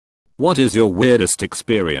What is your weirdest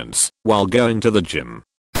experience while going to the gym?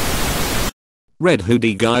 Red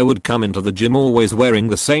hoodie guy would come into the gym always wearing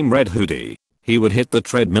the same red hoodie. He would hit the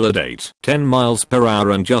treadmill at 10 miles per hour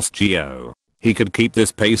and just go. He could keep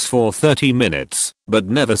this pace for 30 minutes, but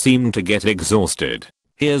never seemed to get exhausted.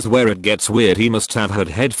 Here's where it gets weird. He must have had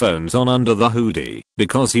headphones on under the hoodie,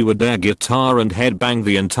 because he would air guitar and headbang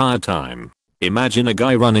the entire time. Imagine a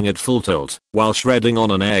guy running at full tilt, while shredding on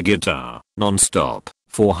an air guitar, non-stop,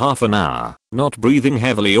 for half an hour, not breathing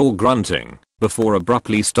heavily or grunting, before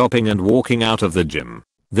abruptly stopping and walking out of the gym.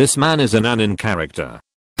 This man is an in character.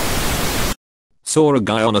 Saw a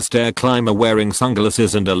guy on a stair climber wearing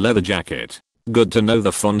sunglasses and a leather jacket. Good to know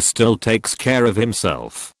the font still takes care of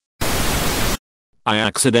himself. I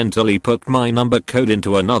accidentally put my number code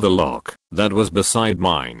into another lock that was beside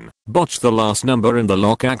mine. Botched the last number and the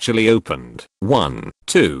lock actually opened. 1,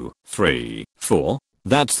 2, 3, 4.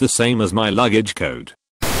 That's the same as my luggage code.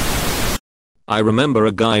 I remember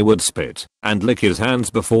a guy would spit and lick his hands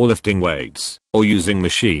before lifting weights or using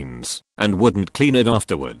machines and wouldn't clean it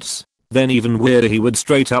afterwards. Then even weirder, he would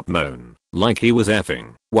straight up moan like he was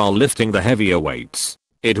effing while lifting the heavier weights.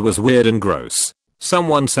 It was weird and gross.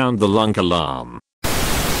 Someone sound the lunk alarm.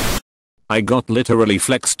 I got literally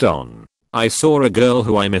flexed on. I saw a girl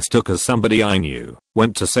who I mistook as somebody I knew.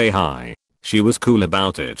 Went to say hi. She was cool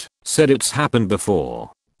about it. Said it's happened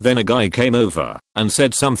before. Then a guy came over and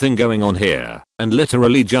said something going on here and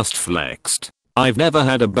literally just flexed. I've never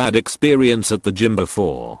had a bad experience at the gym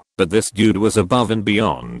before, but this dude was above and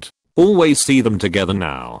beyond. Always see them together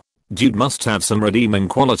now. Dude must have some redeeming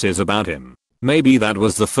qualities about him. Maybe that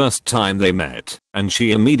was the first time they met, and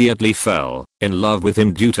she immediately fell in love with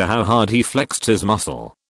him due to how hard he flexed his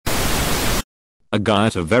muscle. A guy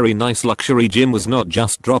at a very nice luxury gym was not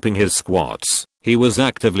just dropping his squats, he was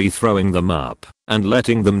actively throwing them up and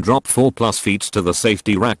letting them drop 4+ feet to the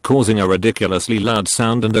safety rack, causing a ridiculously loud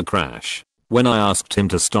sound and a crash. When I asked him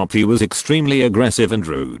to stop, he was extremely aggressive and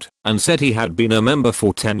rude and said he had been a member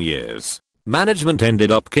for 10 years. Management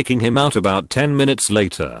ended up kicking him out about 10 minutes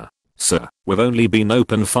later. Sir, we've only been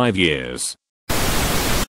open 5 years.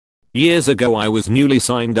 Years ago I was newly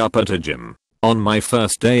signed up at a gym. On my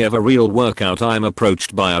first day of a real workout, I am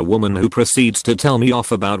approached by a woman who proceeds to tell me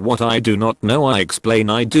off about what I do not know. I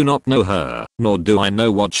explain I do not know her, nor do I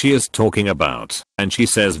know what she is talking about, and she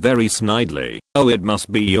says very snidely, "Oh, it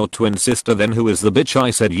must be your twin sister then who is the bitch."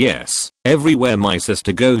 I said yes. Everywhere my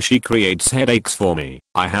sister goes she creates headaches for me.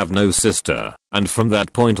 I have no sister, and from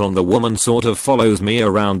that point on the woman sort of follows me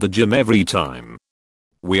around the gym every time.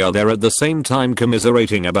 We are there at the same time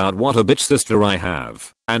commiserating about what a bitch sister I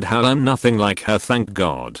have, and how I'm nothing like her, thank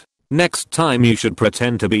God. Next time you should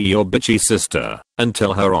pretend to be your bitchy sister, and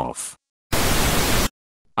tell her off.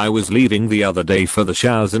 I was leaving the other day for the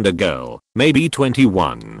showers and a girl, maybe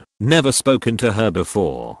 21, never spoken to her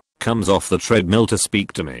before, comes off the treadmill to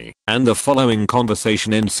speak to me, and the following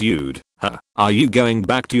conversation ensued. Her, "Are you going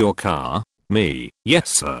back to your car?" Me,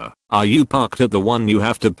 "Yes sir." "Are you parked at the one you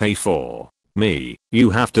have to pay for?" Me, "You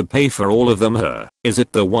have to pay for all of them." Her, "Is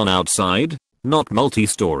it the one outside? Not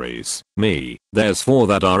multi-stories." Me, "There's 4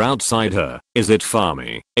 that are outside." Her, "Is it far?"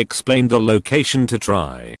 Me, explained the location to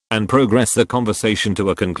try and progress the conversation to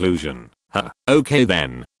a conclusion. Her, "Okay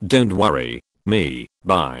then, don't worry." Me,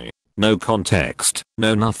 "Bye." No context,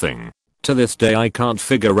 no nothing. To this day I can't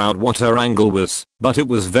figure out what her angle was, but it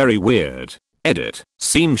was very weird. Edit,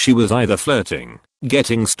 seems she was either flirting,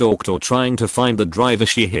 getting stalked, or trying to find the driver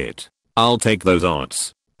she hit. I'll take those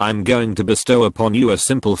odds. I'm going to bestow upon you a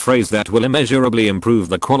simple phrase that will immeasurably improve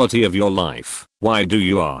the quality of your life. Why do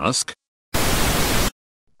you ask?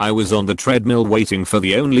 I was on the treadmill waiting for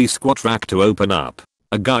the only squat rack to open up.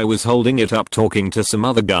 A guy was holding it up talking to some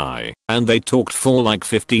other guy, and they talked for like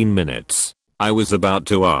 15 minutes. I was about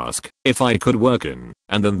to ask if I could work in,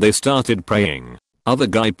 and then they started praying. Other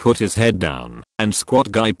guy put his head down, and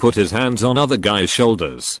squat guy put his hands on other guy's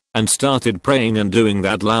shoulders, and started praying and doing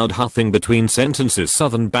that loud huffing between sentences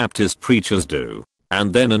Southern Baptist preachers do.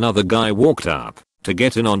 And then another guy walked up to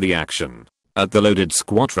get in on the action. At the loaded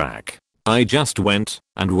squat rack, I just went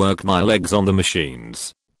and worked my legs on the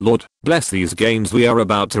machines. Lord bless these gains we are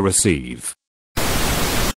about to receive.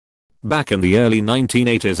 Back in the early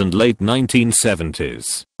 1980s and late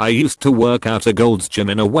 1970s, I used to work out a Gold's Gym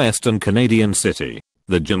in a western Canadian city.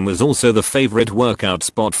 The gym was also the favorite workout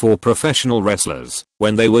spot for professional wrestlers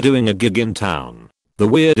when they were doing a gig in town. The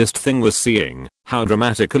weirdest thing was seeing how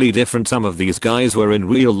dramatically different some of these guys were in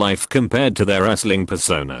real life compared to their wrestling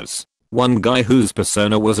personas. One guy whose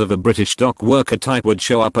persona was of a British dock worker type would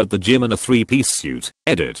show up at the gym in a 3-piece suit.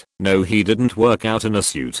 Edit. No, he didn't work out in a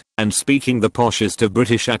suit, and speaking the poshest of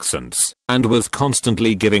British accents, and was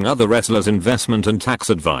constantly giving other wrestlers investment and tax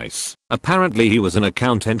advice. Apparently he was an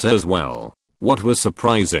accountant as well. What was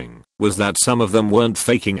surprising was that some of them weren't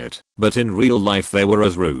faking it, but in real life they were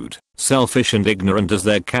as rude, selfish and ignorant as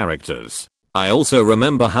their characters. I also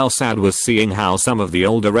remember how sad was seeing how some of the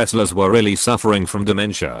older wrestlers were really suffering from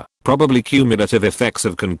dementia, probably cumulative effects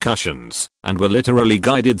of concussions, and were literally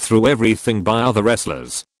guided through everything by other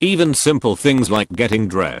wrestlers, even simple things like getting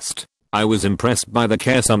dressed. I was impressed by the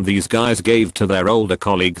care some of these guys gave to their older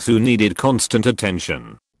colleagues who needed constant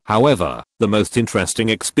attention. However, the most interesting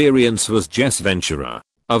experience was Jess Ventura.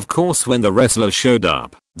 Of course, when the wrestlers showed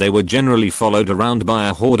up, they were generally followed around by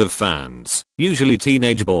a horde of fans, usually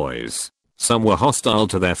teenage boys. Some were hostile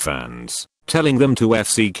to their fans, telling them to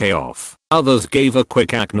FCK off. Others gave a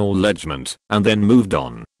quick acknowledgement and then moved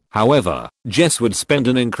on. However, Jess would spend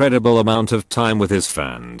an incredible amount of time with his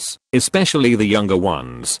fans, especially the younger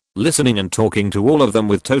ones, listening and talking to all of them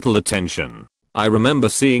with total attention. I remember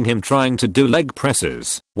seeing him trying to do leg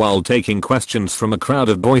presses while taking questions from a crowd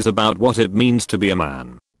of boys about what it means to be a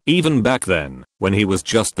man. Even back then, when he was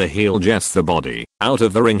just the heel Jess the body, out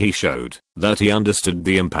of the ring he showed that he understood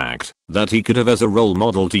the impact that he could have as a role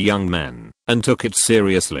model to young men and took it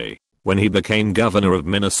seriously. When he became governor of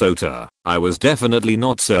Minnesota, I was definitely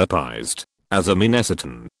not surprised. As a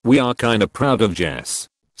Minnesotan, we are kinda proud of Jess.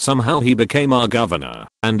 Somehow he became our governor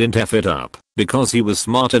and didn't F it up because he was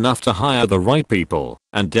smart enough to hire the right people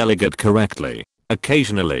and delegate correctly.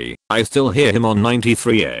 Occasionally, I still hear him on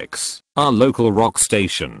 93X, our local rock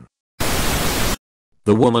station.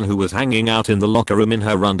 The woman who was hanging out in the locker room in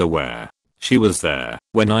her underwear. She was there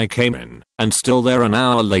when I came in and still there an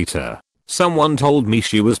hour later. Someone told me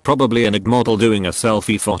she was probably an IG model doing a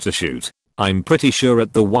selfie photoshoot. I'm pretty sure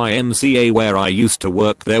at the YMCA where I used to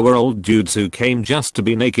work there were old dudes who came just to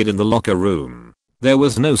be naked in the locker room. There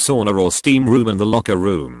was no sauna or steam room in the locker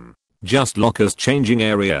room. Just lockers, changing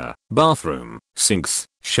area, bathroom, sinks,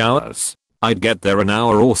 showers. I'd get there an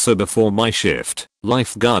hour or so before my shift,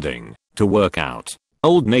 lifeguarding, to work out.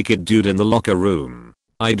 Old naked dude in the locker room.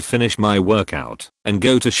 I'd finish my workout and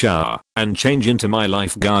go to shower and change into my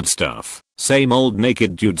lifeguard stuff. Same old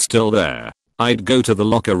naked dude still there. I'd go to the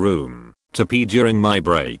locker room to pee during my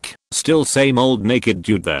break. Still same old naked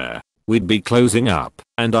dude there. We'd be closing up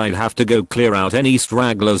and I'd have to go clear out any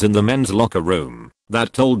stragglers in the men's locker room.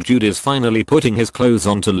 That old dude is finally putting his clothes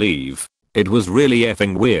on to leave. It was really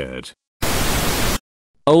effing weird.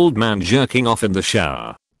 Old man jerking off in the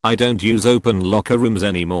shower. I don't use open locker rooms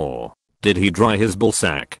anymore. Did he dry his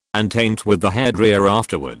ballsack and taint with the hair dryer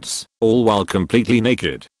afterwards, all while completely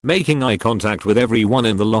naked, making eye contact with everyone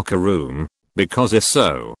in the locker room? Because if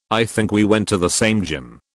so, I think we went to the same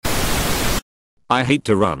gym. I hate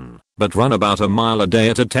to run, but run about a mile a day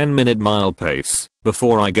at a 10-minute mile pace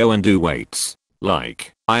before I go and do weights.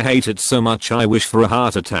 Like, I hate it so much I wish for a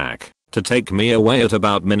heart attack to take me away at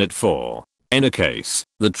about minute 4. In a case,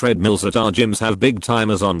 the treadmills at our gyms have big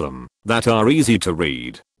timers on them that are easy to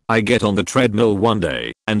read. I get on the treadmill one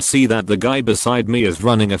day and see that the guy beside me is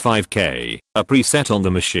running a 5k, a preset on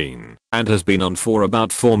the machine, and has been on for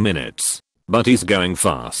about 4 minutes. But he's going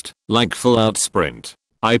fast, like full out sprint.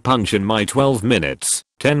 I punch in my 12 minutes,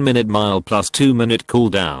 10-minute mile plus 2-minute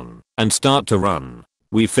cooldown, and start to run.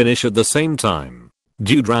 We finish at the same time.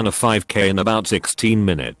 Dude ran a 5k in about 16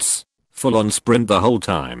 minutes. Full on sprint the whole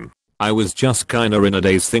time. I was just kinda in a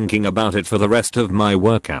daze thinking about it for the rest of my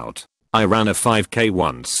workout. I ran a 5k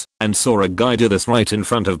once and saw a guy do this right in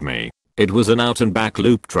front of me. It was an out and back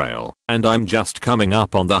loop trail and I'm just coming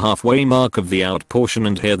up on the halfway mark of the out portion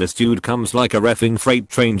and here this dude comes like a reffing freight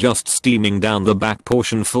train just steaming down the back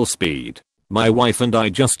portion full speed. My wife and I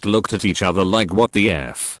just looked at each other like what the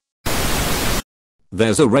F.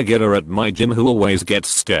 There's a regular at my gym who always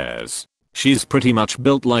gets stares. She's pretty much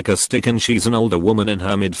built like a stick and she's an older woman in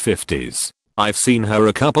her mid-50s. I've seen her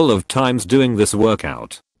a couple of times doing this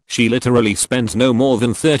workout. She literally spends no more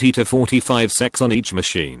than 30 to 45 secs on each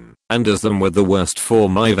machine and does them with the worst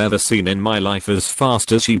form I've ever seen in my life as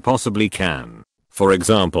fast as she possibly can. For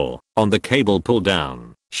example, on the cable pull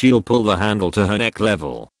down, she'll pull the handle to her neck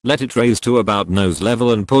level, let it raise to about nose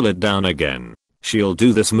level and pull it down again. She'll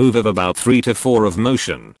do this move of about 3 to 4 of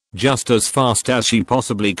motion, just as fast as she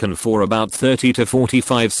possibly can for about 30 to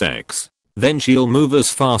 45 secs. Then she'll move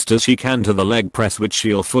as fast as she can to the leg press, which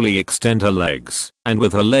she'll fully extend her legs, and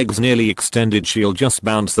with her legs nearly extended she'll just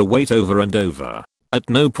bounce the weight over and over. At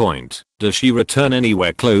no point does she return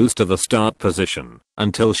anywhere close to the start position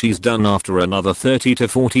until she's done after another 30 to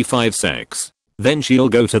 45 secs. Then she'll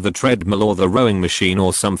go to the treadmill or the rowing machine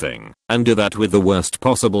or something and do that with the worst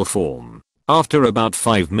possible form. After about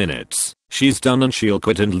 5 minutes, she's done and she'll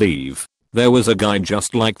quit and leave. There was a guy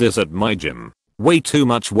just like this at my gym. Way too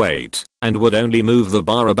much weight and would only move the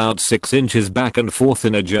bar about 6 inches back and forth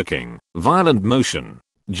in a jerking, violent motion.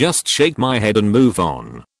 Just shake my head and move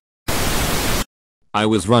on. I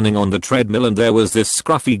was running on the treadmill and there was this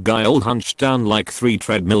scruffy guy all hunched down like 3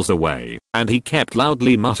 treadmills away, and he kept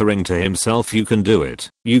loudly muttering to himself, "You can do it,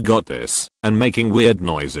 you got this," and making weird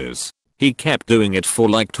noises. He kept doing it for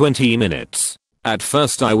like 20 minutes. At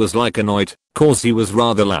first I was like annoyed, cause he was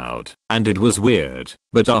rather loud, and it was weird,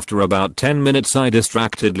 but after about 10 minutes I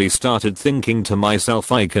distractedly started thinking to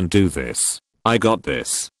myself, I can do this. I got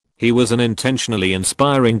this. He was unintentionally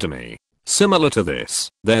inspiring to me. Similar to this,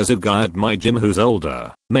 there's a guy at my gym who's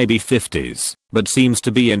older, maybe 50s, but seems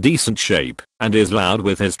to be in decent shape, and is loud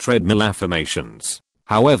with his treadmill affirmations.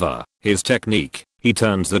 However, his technique, he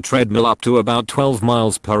turns the treadmill up to about 12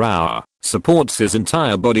 miles per hour, supports his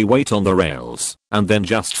entire body weight on the rails, and then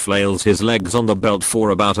just flails his legs on the belt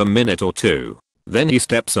for about a minute or two. Then he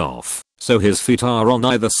steps off, so his feet are on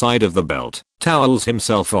either side of the belt, towels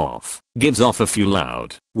himself off, gives off a few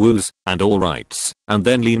loud woos and alrights, and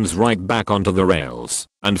then leans right back onto the rails,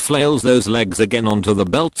 and flails those legs again onto the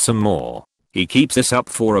belt some more. He keeps this up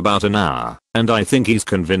for about an hour, and I think he's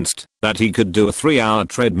convinced that he could do a 3-hour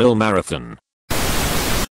treadmill marathon.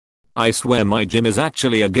 I swear my gym is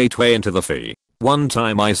actually a gateway into the fee. One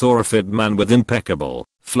time I saw a fit man with impeccable,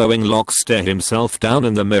 flowing locks stare himself down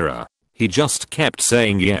in the mirror. He just kept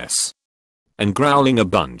saying yes and growling a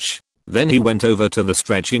bunch. Then he went over to the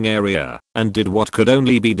stretching area and did what could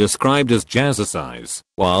only be described as jazzercise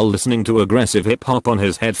while listening to aggressive hip hop on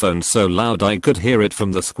his headphones so loud I could hear it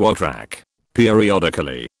from the squat rack.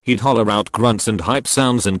 Periodically, he'd holler out grunts and hype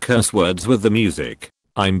sounds and curse words with the music.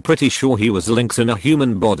 I'm pretty sure he was links in a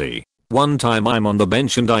human body. One time I'm on the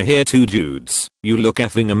bench and I hear 2 dudes, "You look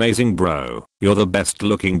effing amazing, bro. You're the best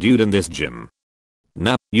looking dude in this gym."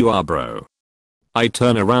 "Nah, you are, bro." I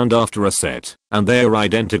turn around after a set, and they're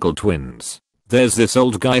identical twins. There's this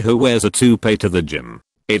old guy who wears a toupee to the gym.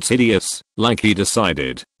 It's hideous, like he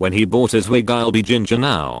decided, when he bought his wig, "I'll be ginger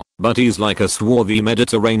now," but he's like a swarthy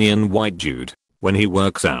Mediterranean white dude. When he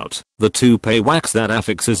works out, the toupee wax that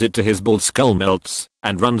affixes it to his bald skull melts,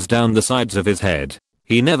 and runs down the sides of his head.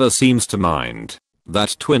 He never seems to mind.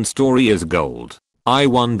 That twin story is gold. I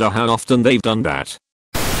wonder how often they've done that.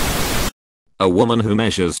 A woman who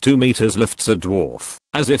measures 2 meters lifts a dwarf,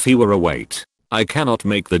 as if he were a weight. I cannot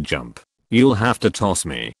make the jump. You'll have to toss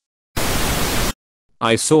me.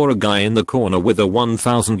 I saw a guy in the corner with a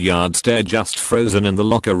 1,000-yard stare just frozen in the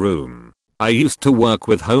locker room. I used to work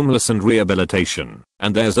with homeless and rehabilitation,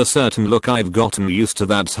 and there's a certain look I've gotten used to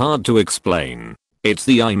that's hard to explain. It's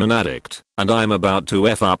the "I'm an addict, and I'm about to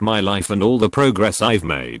F up my life and all the progress I've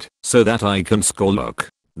made, so that I can score" look.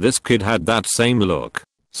 This kid had that same look.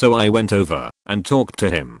 So I went over and talked to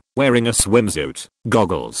him, wearing a swimsuit,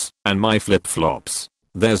 goggles, and my flip-flops.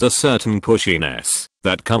 There's a certain pushiness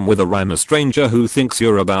that come with a stranger who thinks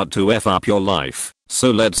you're about to F up your life.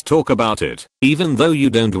 So let's talk about it, even though you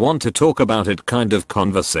don't want to talk about it kind of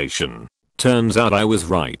conversation. Turns out I was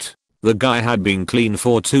right. The guy had been clean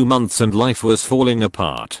for 2 months and life was falling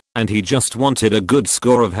apart, and he just wanted a good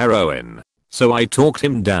score of heroin. So I talked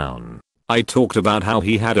him down. I talked about how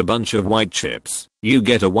he had a bunch of white chips. You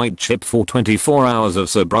get a white chip for 24 hours of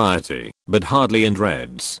sobriety, but hardly in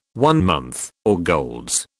reds, 1 month, or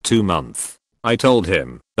golds, 2 months. I told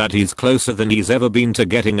him that he's closer than he's ever been to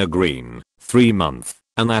getting a green, 3 month,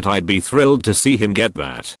 and that I'd be thrilled to see him get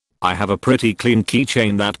that. I have a pretty clean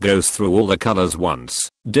keychain that goes through all the colors once,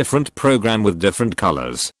 different program with different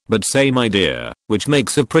colors, but same idea, which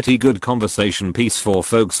makes a pretty good conversation piece for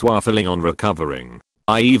folks waffling on recovering.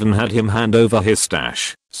 I even had him hand over his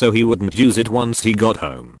stash, so he wouldn't use it once he got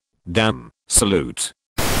home. Damn, salute.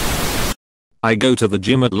 I go to the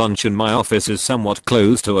gym at lunch and my office is somewhat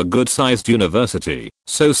close to a good-sized university,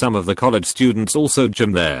 so some of the college students also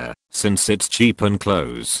gym there, since it's cheap and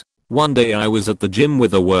close. One day I was at the gym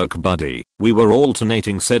with a work buddy. We were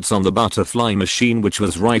alternating sets on the butterfly machine, which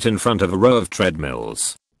was right in front of a row of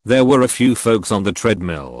treadmills. There were a few folks on the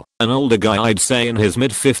treadmill, an older guy I'd say in his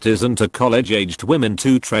mid-50s and 2 college-aged women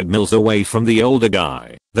 2 treadmills away from the older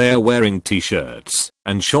guy. They're wearing t-shirts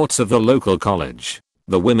and shorts of the local college.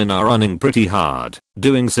 The women are running pretty hard,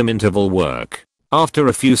 doing some interval work. After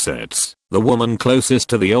a few sets, the woman closest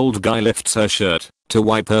to the old guy lifts her shirt to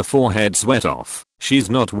wipe her forehead sweat off. She's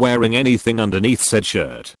not wearing anything underneath said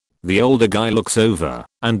shirt. The older guy looks over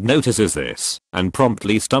and notices this and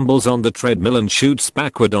promptly stumbles on the treadmill and shoots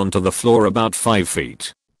backward onto the floor about 5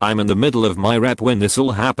 feet. I'm in the middle of my rep when this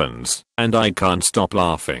all happens, and I can't stop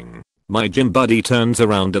laughing. My gym buddy turns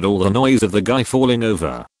around at all the noise of the guy falling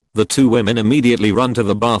over. The two women immediately run to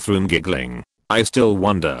the bathroom giggling. I still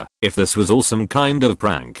wonder if this was all some kind of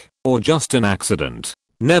prank, or just an accident.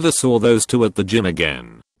 Never saw those two at the gym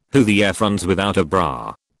again. Who the F runs without a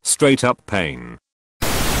bra? Straight up pain.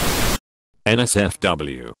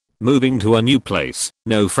 NSFW. Moving to a new place,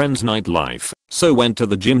 no friends nightlife, so went to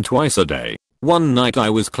the gym twice a day. One night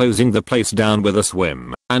I was closing the place down with a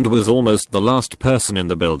swim, and was almost the last person in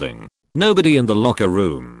the building. Nobody in the locker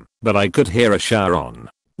room, but I could hear a shower on.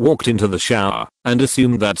 Walked into the shower, and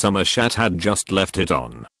assumed that some chat had just left it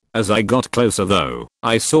on. As I got closer though,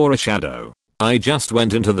 I saw a shadow. I just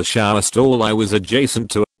went into the shower stall I was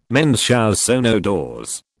adjacent to. Men's showers, so no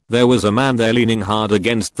doors. There was a man there leaning hard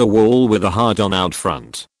against the wall with a hard on out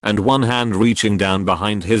front, and one hand reaching down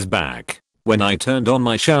behind his back. When I turned on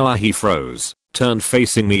my shower he froze, turned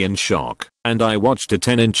facing me in shock, and I watched a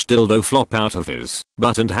 10-inch dildo flop out of his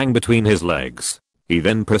butt and hang between his legs. He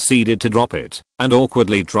then proceeded to drop it, and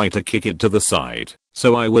awkwardly try to kick it to the side,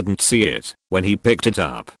 so I wouldn't see it. When he picked it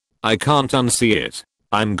up, I can't unsee it.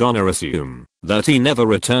 I'm gonna assume that he never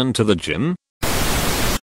returned to the gym?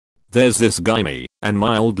 There's this guy me and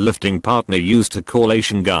my old lifting partner used to call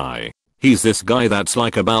Asian guy. He's this guy that's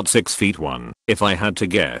like about 6'1", if I had to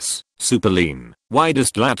guess. Super lean,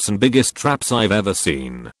 widest lats and biggest traps I've ever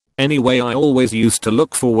seen. Anyway, I always used to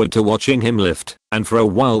look forward to watching him lift, and for a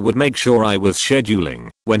while would make sure I was scheduling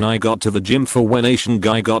when I got to the gym for when Asian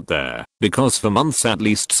guy got there, because for months at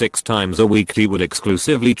least 6 times a week he would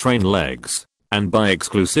exclusively train legs. And by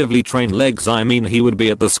exclusively train legs I mean he would be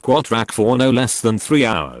at the squat rack for no less than 3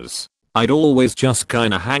 hours. I'd always just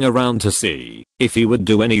kinda hang around to see if he would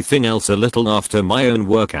do anything else a little after my own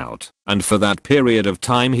workout, and for that period of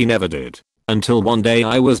time he never did. Until one day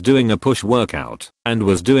I was doing a push workout, and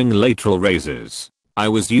was doing lateral raises. I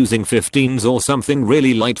was using 15s or something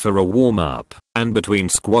really light for a warm up, and between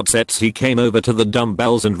squat sets he came over to the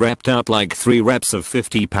dumbbells and repped out like 3 reps of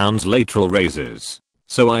 50 pounds lateral raises.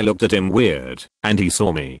 So I looked at him weird, and he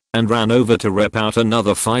saw me, and ran over to rep out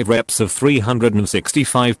another 5 reps of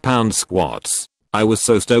 365 pound squats. I was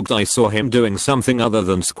so stoked I saw him doing something other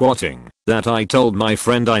than squatting, that I told my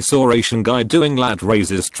friend I saw Asian guy doing lat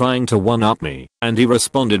raises trying to one-up me, and he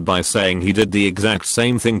responded by saying he did the exact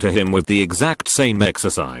same thing to him with the exact same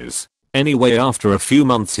exercise. Anyway, after a few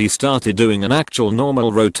months he started doing an actual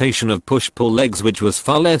normal rotation of push-pull legs, which was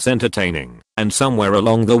far less entertaining, and somewhere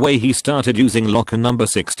along the way he started using locker number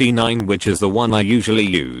 69, which is the one I usually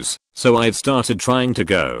use, so I've started trying to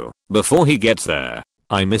go before he gets there.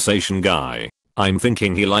 I miss Asian guy. I'm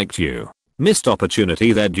thinking he liked you. Missed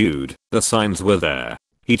opportunity there, dude. The signs were there.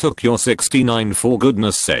 He took your 69 for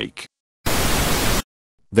goodness sake.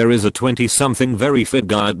 There is a 20-something very fit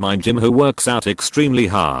guy at my gym who works out extremely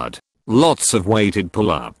hard. Lots of weighted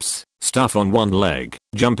pull-ups, stuff on one leg,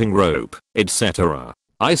 jumping rope, etc.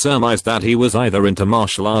 I surmised that he was either into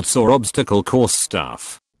martial arts or obstacle course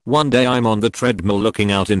stuff. One day I'm on the treadmill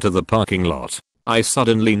looking out into the parking lot. I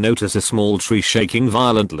suddenly notice a small tree shaking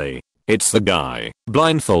violently. It's the guy,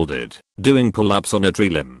 blindfolded, doing pull-ups on a tree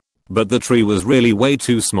limb. But the tree was really way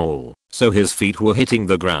too small, so his feet were hitting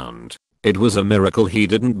the ground. It was a miracle he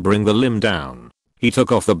didn't bring the limb down. He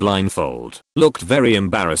took off the blindfold, looked very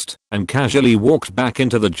embarrassed, and casually walked back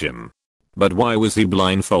into the gym. But why was he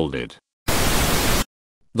blindfolded?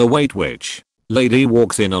 The Weight Witch. Lady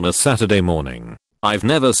walks in on a Saturday morning. I've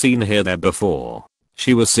never seen her there before.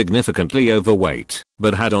 She was significantly overweight,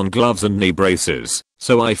 but had on gloves and knee braces,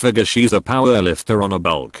 so I figure she's a powerlifter on a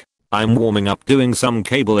bulk. I'm warming up doing some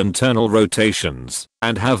cable internal rotations,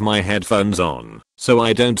 and have my headphones on, so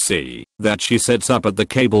I don't see that she sets up at the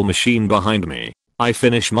cable machine behind me. I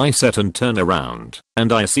finish my set and turn around,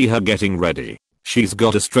 and I see her getting ready. She's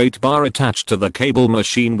got a straight bar attached to the cable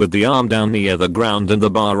machine with the arm down near the ground and the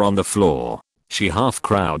bar on the floor. She half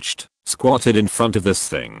crouched, squatted in front of this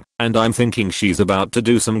thing, and I'm thinking she's about to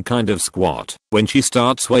do some kind of squat when she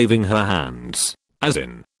starts waving her hands. As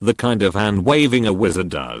in, the kind of hand waving a wizard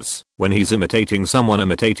does when he's imitating someone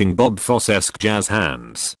imitating Bob Fosse-esque jazz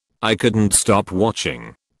hands. I couldn't stop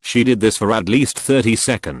watching. She did this for at least 30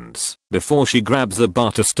 seconds before she grabs the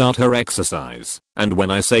bar to start her exercise. And when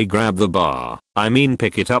I say grab the bar, I mean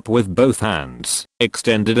pick it up with both hands,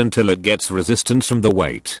 extend it until it gets resistance from the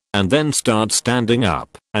weight, and then start standing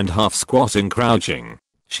up and half squatting crouching.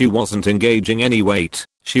 She wasn't engaging any weight,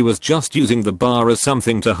 she was just using the bar as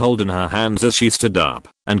something to hold in her hands as she stood up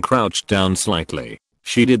and crouched down slightly.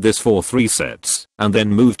 She did this for 3 sets and then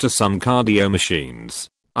moved to some cardio machines.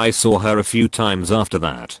 I saw her a few times after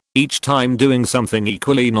that, each time doing something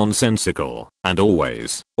equally nonsensical, and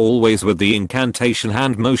always with the incantation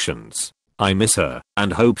hand motions. I miss her,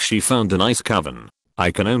 and hope she found a nice coven.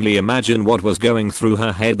 I can only imagine what was going through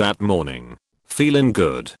her head that morning. Feeling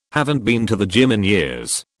good, haven't been to the gym in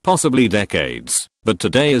years, possibly decades, but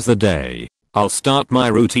today is the day. I'll start my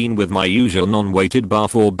routine with my usual non-weighted bar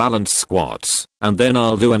for balance squats, and then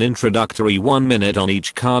I'll do an introductory 1 minute on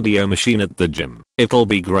each cardio machine at the gym. It'll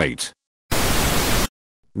be great.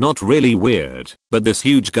 Not really weird, but this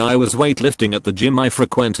huge guy was weightlifting at the gym I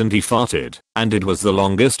frequent and he farted, and it was the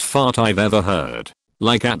longest fart I've ever heard.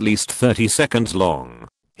 Like at least 30 seconds long.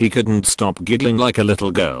 He couldn't stop giggling like a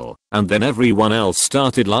little girl, and then everyone else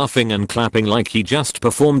started laughing and clapping like he just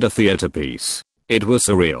performed a theater piece. It was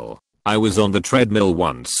surreal. I was on the treadmill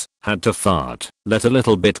once, had to fart, let a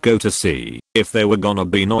little bit go to see if they were gonna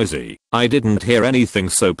be noisy. I didn't hear anything,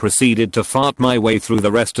 so proceeded to fart my way through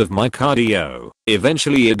the rest of my cardio.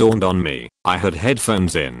 Eventually it dawned on me, I had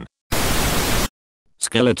headphones in.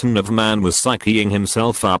 Skeleton of man was psycheing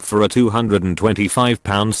himself up for a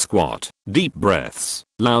 225-pound squat. Deep breaths,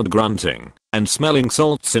 loud grunting, and smelling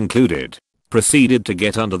salts included. Proceeded to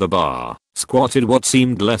get under the bar, squatted what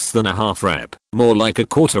seemed less than a half rep, more like a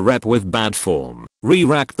quarter rep with bad form,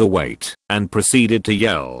 re-racked the weight, and proceeded to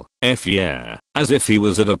yell, "F yeah," as if he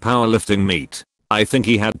was at a powerlifting meet. I think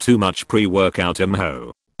he had too much pre-workout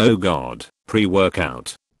ho. Oh god,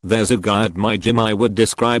 pre-workout. There's a guy at my gym I would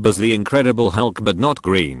describe as the Incredible Hulk but not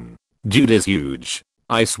green. Dude is huge.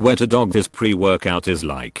 I swear to dog this pre-workout is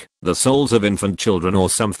like the souls of infant children or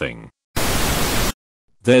something.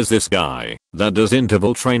 There's this guy that does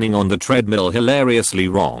interval training on the treadmill hilariously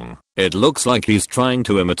wrong. It looks like he's trying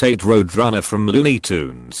to imitate Roadrunner from Looney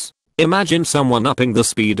Tunes. Imagine someone upping the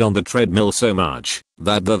speed on the treadmill so much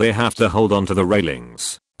that they have to hold onto the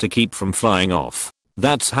railings to keep from flying off.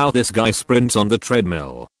 That's how this guy sprints on the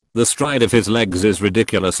treadmill. The stride of his legs is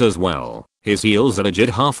ridiculous as well. His heels are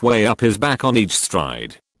legit halfway up his back on each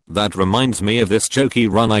stride. That reminds me of this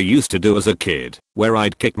jokey run I used to do as a kid, where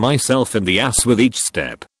I'd kick myself in the ass with each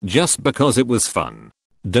step, just because it was fun.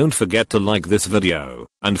 Don't forget to like this video,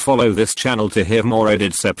 and follow this channel to hear more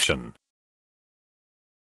Redditception.